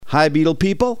Hi, Beatle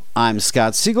people. I'm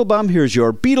Scott Siegelbaum. Here's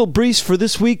your Beatle Briefs for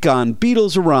this week on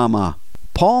Beatles-orama.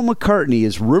 Paul McCartney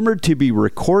is rumored to be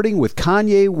recording with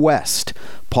Kanye West.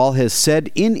 Paul has said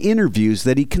in interviews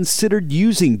that he considered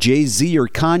using Jay-Z or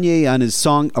Kanye on his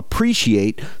song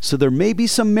Appreciate, so there may be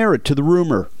some merit to the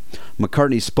rumor.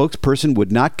 McCartney's spokesperson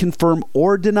would not confirm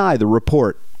or deny the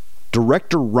report.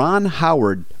 Director Ron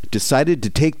Howard decided to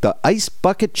take the Ice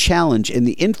Bucket Challenge in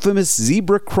the infamous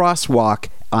zebra crosswalk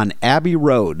on Abbey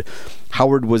Road.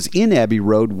 Howard was in Abbey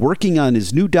Road working on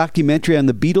his new documentary on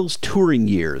the Beatles' touring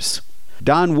years.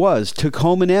 Don Was took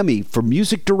home an Emmy for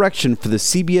music direction for the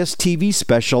CBS TV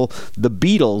special The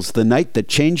Beatles, The Night That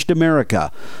Changed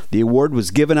America. The award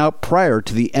was given out prior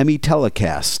to the Emmy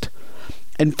telecast.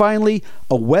 And finally,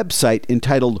 a website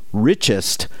entitled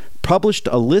Richest published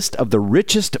a list of the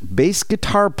richest bass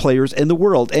guitar players in the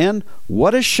world, and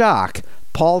what a shock!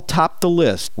 Paul topped the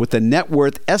list with a net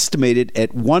worth estimated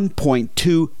at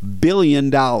 $1.2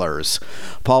 billion.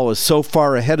 Paul was so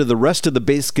far ahead of the rest of the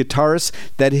bass guitarists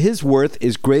that his worth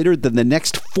is greater than the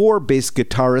next 4 bass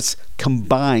guitarists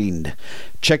combined.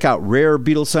 Check out rare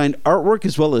Beatle-signed artwork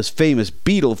as well as famous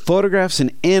Beatle photographs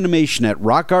and animation at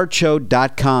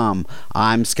rockartshow.com.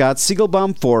 I'm Scott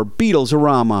Siegelbaum for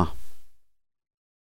Beatles-orama.